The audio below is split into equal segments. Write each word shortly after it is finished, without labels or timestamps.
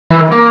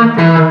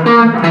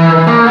Hey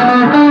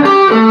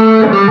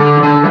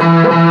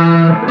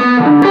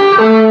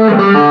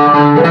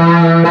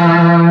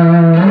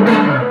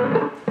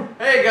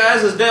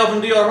guys, it's Dale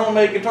from DR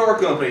Homemade Guitar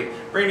Company,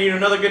 bringing you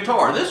another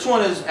guitar. This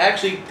one is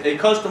actually a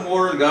custom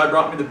order. The guy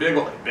brought me the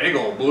big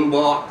old blue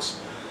box.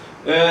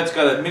 It's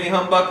got a mini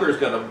humbucker, it's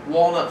got a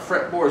walnut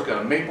fretboard, it's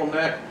got a maple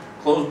neck,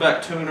 closed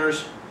back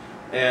tuners,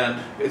 and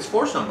it's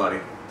for somebody.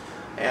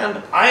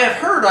 And I have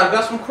heard I've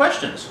got some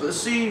questions. Let's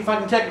see if I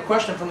can take a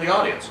question from the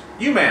audience.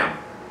 You, ma'am.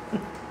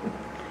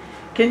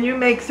 Can you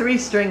make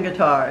 3-string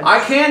guitars?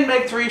 I can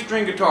make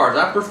 3-string guitars.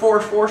 I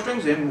prefer 4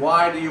 strings, and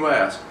why do you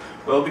ask?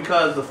 Well,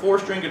 because the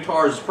 4-string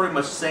guitars is pretty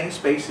much the same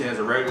spacing as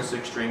a regular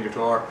 6-string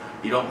guitar.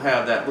 You don't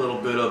have that little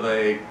bit of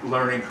a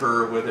learning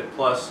curve with it.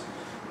 Plus,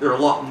 they're a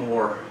lot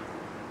more,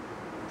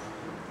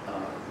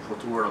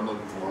 what's the word I'm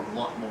looking for? A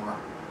lot more,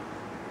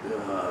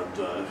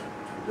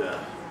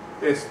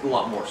 it's a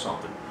lot more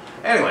something.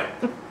 Anyway,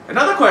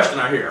 another question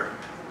I hear.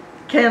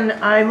 Can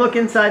I look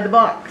inside the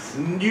box?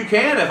 You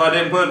can if I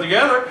didn't put it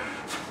together.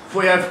 The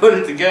way I put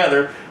it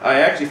together, I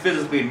actually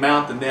physically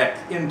mount the neck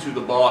into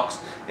the box,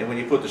 and when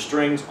you put the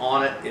strings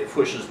on it, it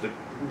pushes the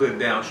lid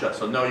down shut.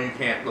 So no, you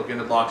can't look in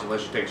the box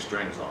unless you take the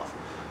strings off.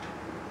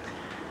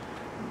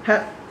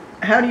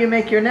 How do you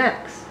make your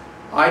necks?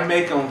 I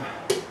make them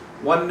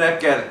one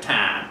neck at a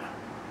time.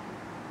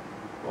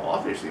 Well,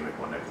 obviously you make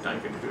one neck at a time.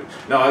 You can do it.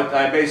 No,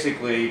 I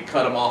basically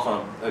cut them off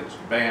on a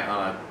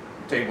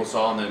table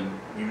saw, and then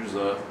use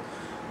a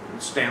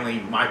Stanley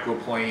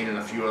microplane and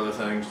a few other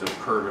things to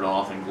curve it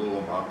off and glue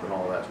them up and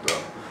all that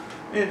stuff.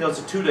 And it's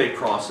a 2-day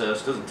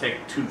process. It doesn't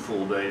take 2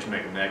 full days to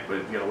make a neck, but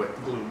you gotta let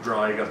the glue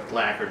dry, you got the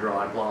lacquer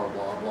dry, blah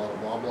blah blah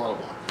blah blah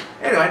blah.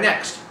 Anyway,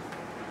 next.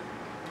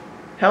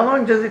 How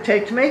long does it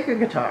take to make a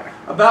guitar?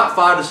 About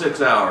 5 to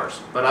 6 hours,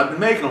 but I've been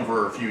making them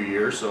for a few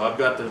years, so I've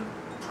got the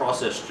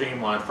process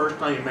streamlined. First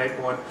time you make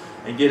one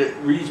and get it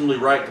reasonably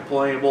right to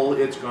playable,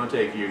 it's going to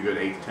take you a good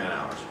 8 to 10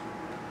 hours.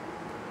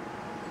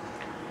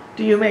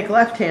 Do you make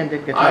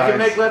left-handed guitars? I can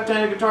make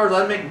left-handed guitars.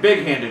 I make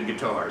big-handed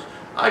guitars.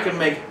 I can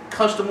make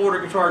custom-order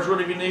guitars. What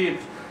if you need?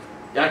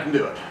 I can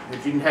do it.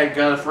 If you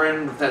got a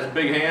friend that has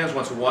big hands,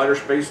 wants a wider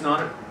spacing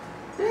on it,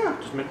 yeah,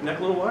 just make the neck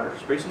a little wider,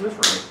 spacing this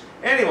for me.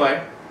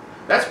 Anyway,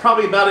 that's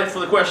probably about it for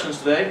the questions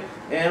today,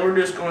 and we're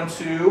just going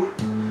to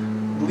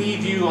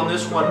leave you on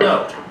this one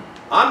note.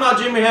 I'm not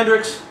Jimi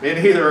Hendrix,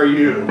 and neither are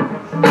you.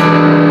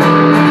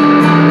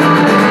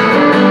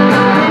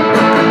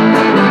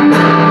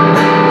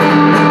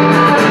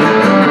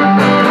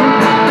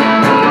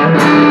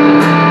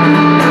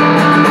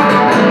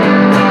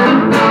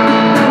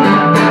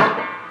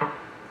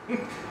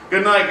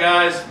 Good night,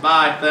 guys.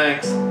 Bye.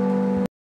 Thanks.